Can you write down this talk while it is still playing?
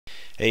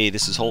Hey,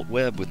 this is Holt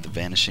Webb with the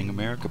Vanishing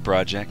America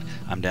Project.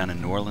 I'm down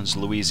in New Orleans,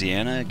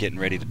 Louisiana, getting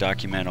ready to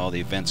document all the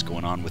events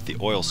going on with the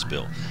oil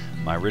spill.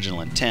 My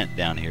original intent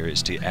down here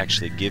is to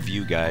actually give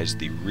you guys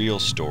the real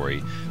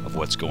story of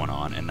what's going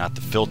on and not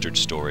the filtered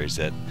stories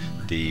that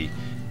the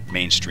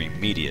mainstream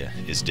media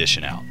is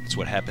dishing out. It's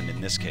what happened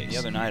in this case. The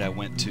other night I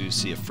went to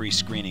see a free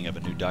screening of a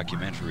new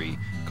documentary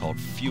called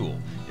Fuel.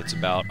 It's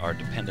about our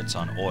dependence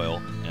on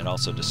oil, and it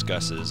also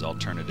discusses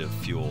alternative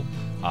fuel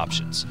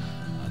options.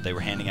 They were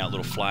handing out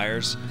little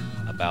flyers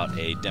about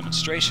a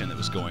demonstration that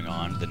was going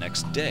on the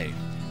next day.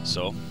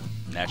 So,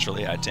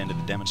 naturally, I attended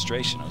the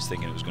demonstration. I was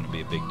thinking it was going to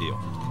be a big deal.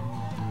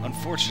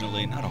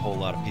 Unfortunately, not a whole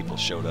lot of people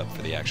showed up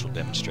for the actual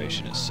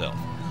demonstration itself.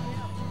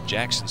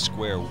 Jackson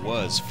Square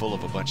was full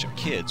of a bunch of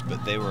kids,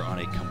 but they were on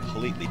a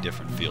completely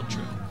different field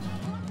trip.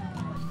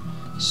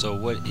 So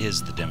what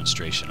is the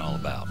demonstration all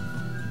about?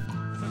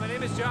 So my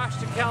name is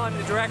Tickell. I'm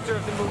the director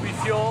of the movie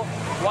Fuel.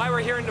 Why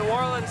we're here in New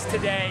Orleans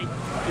today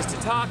is to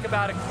talk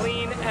about a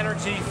clean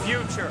energy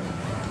future.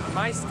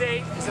 My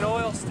state is an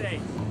oil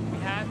state. We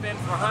have been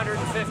for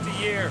 150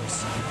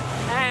 years,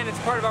 and it's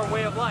part of our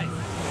way of life.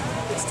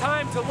 It's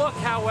time to look,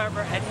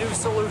 however, at new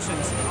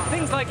solutions.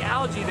 Things like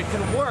algae that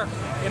can work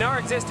in our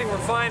existing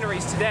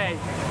refineries today,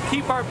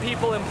 keep our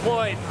people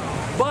employed,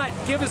 but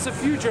give us a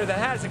future that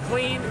has a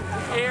clean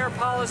air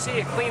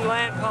policy, a clean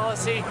land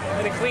policy,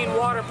 and a clean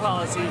water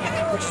policy,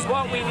 which is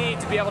what we need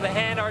to be able to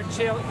hand our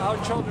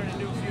children a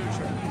new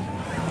future.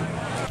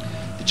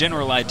 The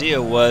general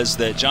idea was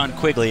that John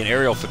Quigley, an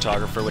aerial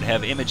photographer, would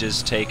have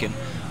images taken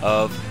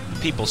of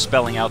people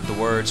spelling out the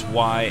words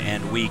 "why"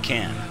 and "we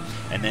can."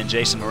 And then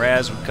Jason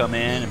Mraz would come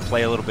in and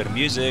play a little bit of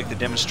music. The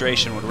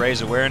demonstration would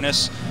raise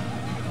awareness,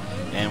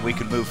 and we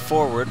could move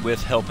forward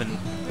with helping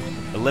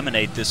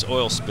eliminate this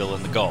oil spill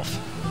in the Gulf.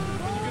 You're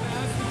going to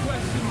ask the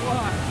question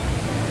why.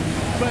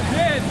 But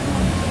then,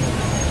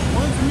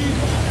 once we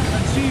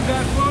achieve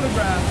that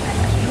photograph,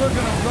 you're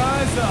going to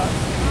rise up,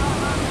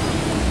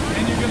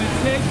 and you're going to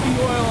take the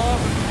oil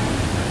off of you,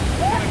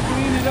 you're going to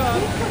clean it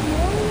up,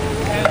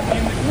 and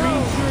in the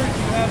green shirt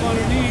you have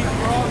underneath,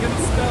 we're all going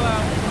to spell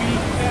out "we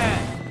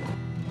can."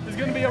 There's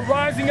going to be a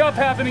rising up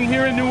happening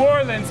here in New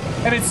Orleans,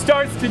 and it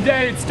starts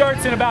today. It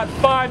starts in about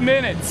 5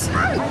 minutes.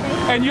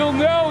 And you'll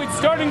know it's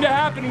starting to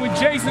happen when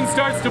Jason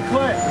starts to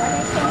play.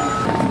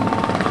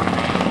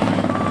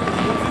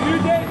 There's a new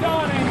day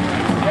dawning.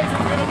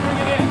 Jason's going to bring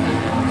it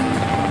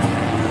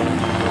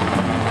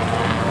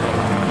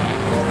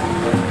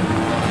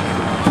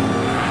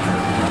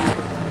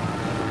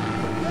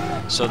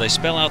in. So they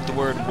spell out the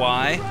word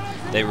 "why."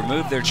 They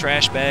remove their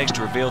trash bags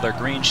to reveal their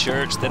green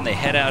shirts. Then they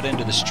head out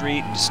into the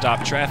street to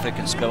stop traffic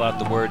and spell out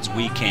the words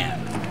 "we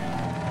can."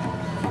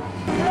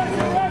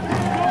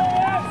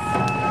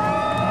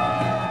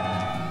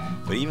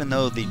 But even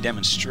though the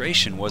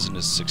demonstration wasn't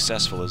as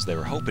successful as they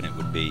were hoping it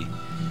would be,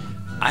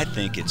 I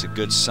think it's a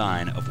good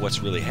sign of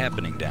what's really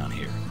happening down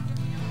here.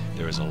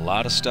 There is a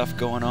lot of stuff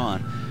going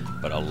on,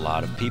 but a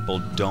lot of people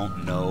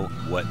don't know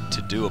what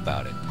to do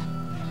about it.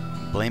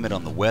 Blame it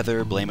on the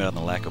weather, blame it on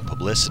the lack of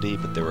publicity,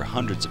 but there were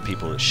hundreds of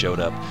people that showed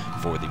up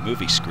for the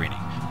movie screening.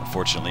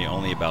 Unfortunately,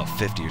 only about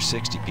 50 or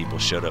 60 people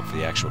showed up for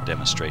the actual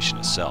demonstration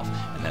itself,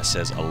 and that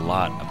says a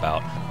lot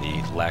about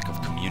the lack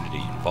of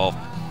community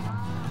involvement.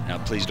 Now,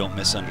 please don't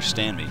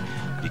misunderstand me.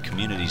 The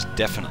communities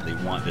definitely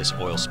want this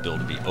oil spill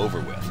to be over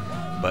with,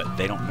 but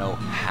they don't know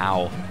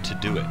how to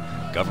do it.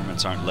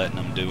 Governments aren't letting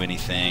them do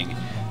anything.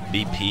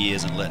 BP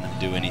isn't letting them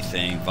do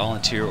anything.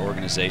 Volunteer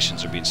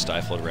organizations are being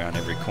stifled around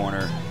every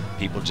corner.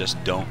 People just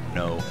don't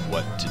know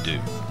what to do.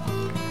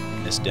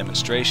 And this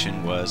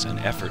demonstration was an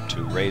effort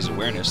to raise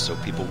awareness so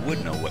people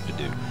would know what to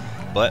do.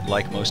 But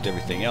like most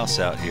everything else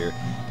out here,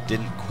 it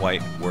didn't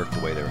quite work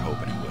the way they were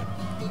hoping it would.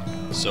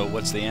 So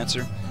what's the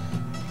answer?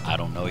 I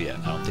don't know yet.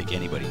 I don't think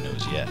anybody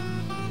knows yet.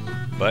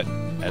 But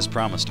as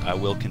promised, I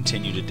will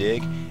continue to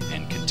dig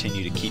and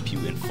continue to keep you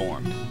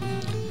informed.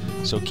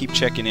 So keep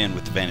checking in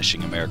with the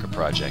Vanishing America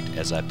Project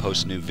as I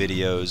post new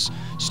videos,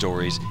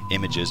 stories,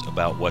 images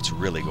about what's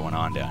really going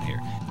on down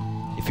here.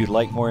 If you'd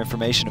like more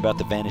information about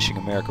the Vanishing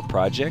America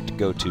Project,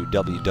 go to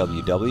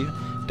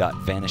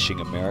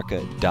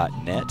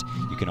www.vanishingamerica.net.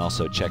 You can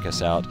also check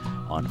us out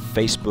on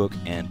Facebook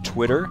and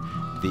Twitter.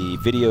 The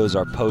videos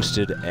are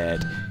posted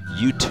at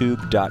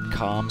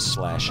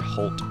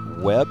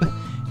youtube.com/HoltWebb.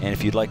 And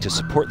if you'd like to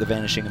support the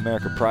Vanishing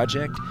America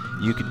Project,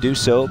 you can do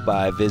so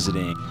by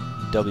visiting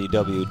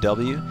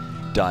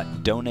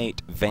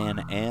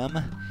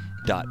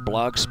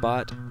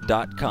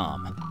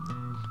www.donatevanam.blogspot.com.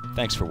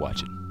 Thanks for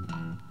watching.